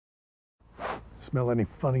Smell any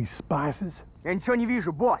funny spices? Я ничего не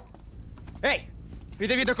вижу, босс. Эй,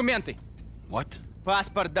 передави документы. What?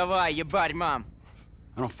 Паспорт давай, ебарь, мам.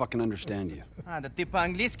 I don't fucking understand you. А, да ты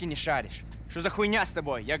по-английски не шаришь. Что за хуйня с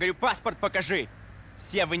тобой? Я говорю, паспорт покажи.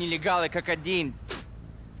 Все вы нелегалы как один.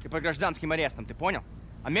 Ты под гражданским арестом, ты понял?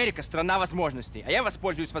 Америка — страна возможностей, а я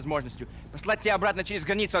воспользуюсь возможностью послать тебя обратно через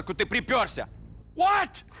границу, откуда ты приперся.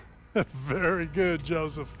 What? Very good,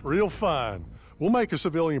 Joseph. Real fine. We'll make a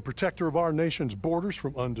civilian protector of our nation's borders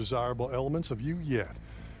from undesirable elements of you yet.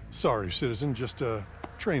 Sorry, citizen, just a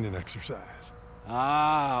training exercise.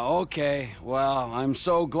 Ah, okay. Well, I'm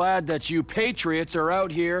so glad that you patriots are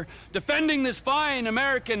out here defending this fine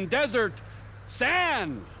American desert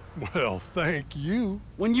sand. Well, thank you.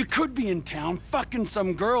 When you could be in town fucking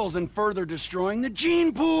some girls and further destroying the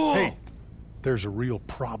gene pool. Hey, there's a real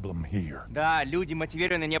problem here. Да, люди,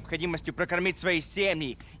 мотивированы необходимостью прокормить свои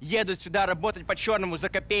семьи, едут сюда работать по-черному за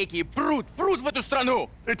копейки и прут в эту страну.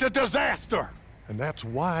 It's a disaster! And that's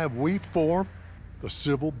why we formed the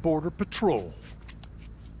Civil Border Patrol.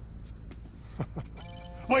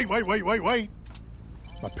 Wait!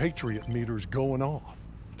 My Patriot meter's going off.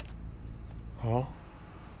 Huh?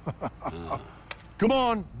 Come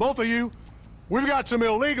on, both of you. We've got some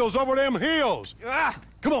illegals over them hills.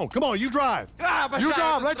 Come on, you drive. You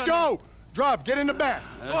drive, let's go. Drive, get in the back.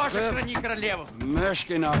 Боже, храни королеву.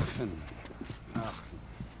 Meshkinoffen.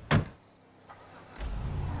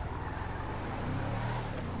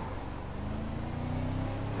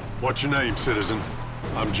 What's your name, citizen?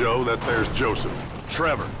 I'm Joe, that there's Joseph.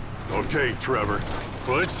 Trevor. Okay, Trevor.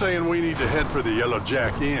 Well, it's saying we need to head for the Yellow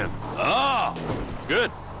Jack Inn. Oh,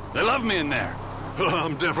 good. They love me in there.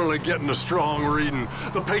 I'm definitely getting a strong reading.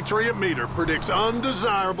 The Patriot meter predicts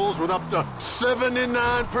undesirables with up to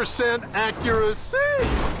 79% accuracy.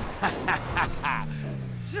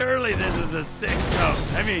 Surely this is a sick joke.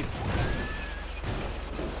 I mean...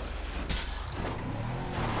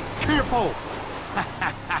 Careful!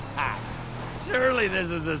 Surely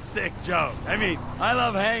this is a sick joke. I mean, I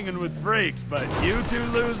love hanging with freaks, but you two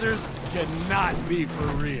losers cannot be for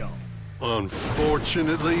real.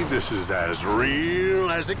 Unfortunately, this is as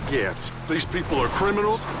real as it gets. These people are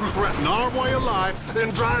criminals who threaten our way of life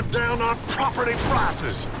and drive down our property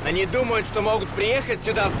prices. Они думают, что могут приехать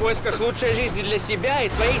сюда в поисках лучшей жизни для себя и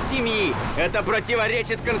своей семьи. Это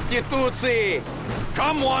противоречит Конституции.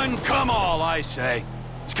 Come one, come all, I say.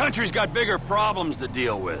 This country's got bigger problems to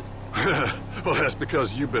deal with. Well, that's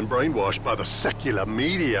because you've been brainwashed by the secular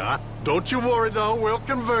media. Don't you worry, though. We'll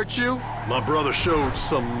convert you. My brother showed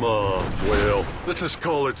some, well, let's just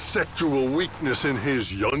call it sexual weakness in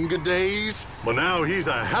his younger days. But now he's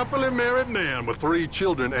a happily married man with 3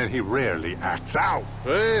 children, and he rarely acts out.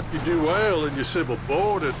 Well, if you do well in your civil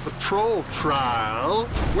border patrol trial,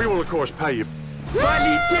 we will, of course, pay you.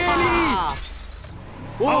 Полетели!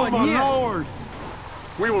 Oh, my Lord!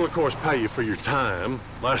 We will, of course, pay you for your time.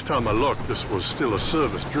 Last time I looked, this was still a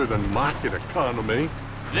service-driven market economy.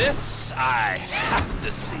 This I have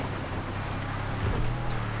to see.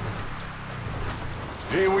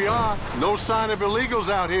 Here we are. No sign of illegals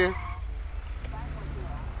out here.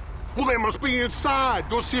 Well, they must be inside.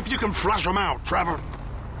 Go see if you can flush them out, Trevor.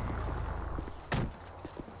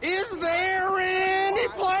 Is there any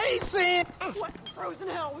place in... What frozen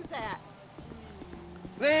hell was that?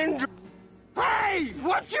 Then... Hey!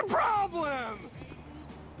 What's your problem?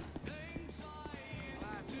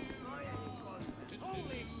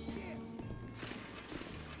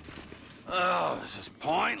 Oh, this is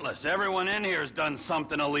pointless. Everyone in here has done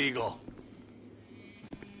something illegal.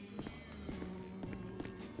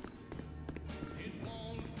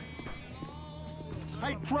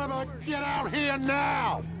 Hey, Trevor, get out here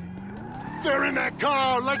now! They're in that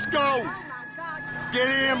car. Let's go! Get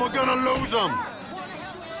in. We're gonna lose them.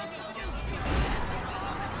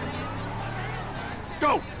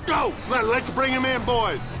 Go! Let's bring him in,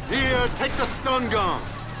 boys. Here, take the stun gun.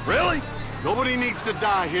 Really? Nobody needs to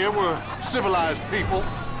die here. We're civilized people.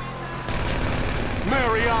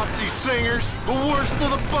 Mariachi singers, the worst of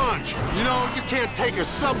the bunch. You know, you can't take a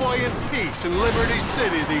subway in peace in Liberty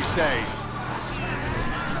City these days.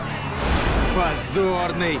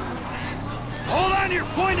 Позорный. Hold on to your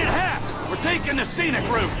pointed hats. We're taking the scenic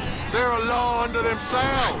route. They're a law unto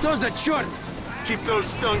themselves. Что за черт? Keep those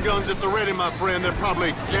stun guns at the ready, my friend. They're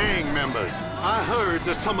probably gang members. I heard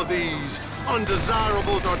that some of these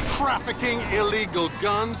undesirables are trafficking illegal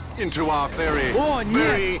guns into our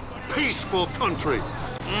very peaceful country.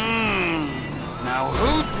 Now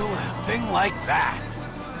who'd do a thing like that?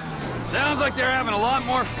 Sounds like they're having a lot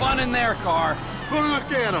more fun in their car. Well,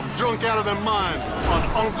 look at them, drunk out of their minds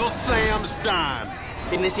on Uncle Sam's dime.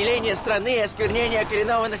 Перенаселение страны и осквернение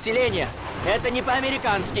коренного населения. Это не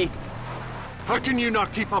по-американски. How can you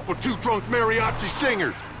not keep up with two drunk mariachi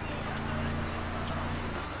singers?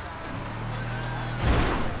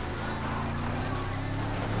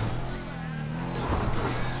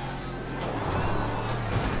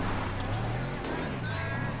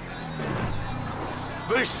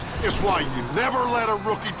 This is why you never let a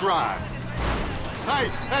rookie drive. Hey,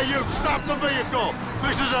 you, stop the vehicle!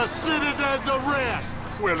 This is a citizen's arrest!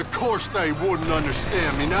 Well, of course they wouldn't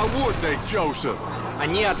understand me, now would they, Joseph?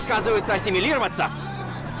 Они отказываются ассимилироваться?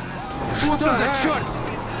 Что за черт?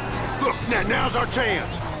 Look, now's our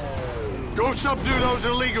chance. Go subdue those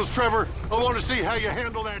illegals, Trevor. I want to see how you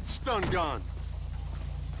handle that stun gun.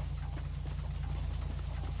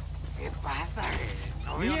 ¿Qué pasa, güey?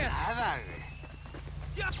 No veo nada, güey.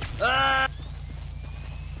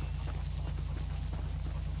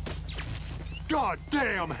 God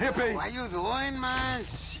damn, hippie! What are you doing, man?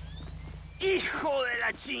 ¡Hijo de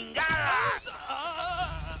la chingada!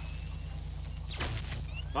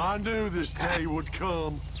 I knew this day would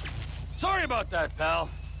come. Sorry about that, pal.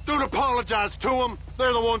 Don't apologize to them.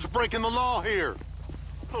 They're the ones breaking the law here.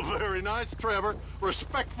 Oh, very nice, Trevor.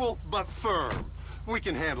 Respectful but firm. We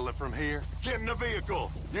can handle it from here. Get in the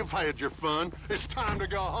vehicle. You've had your fun. It's time to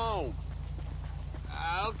go home.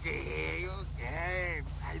 Okay.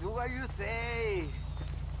 I do what you say.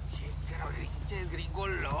 Pero pinches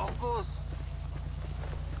gringos locos.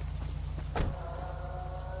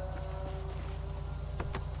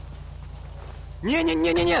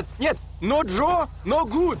 Нет! No Joe, no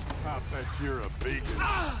good! I bet you're a beacon.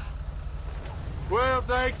 Well,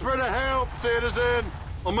 thanks for the help, citizen.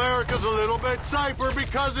 America's a little bit safer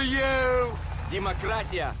because of you.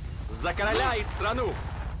 Демократия! За короля и страну!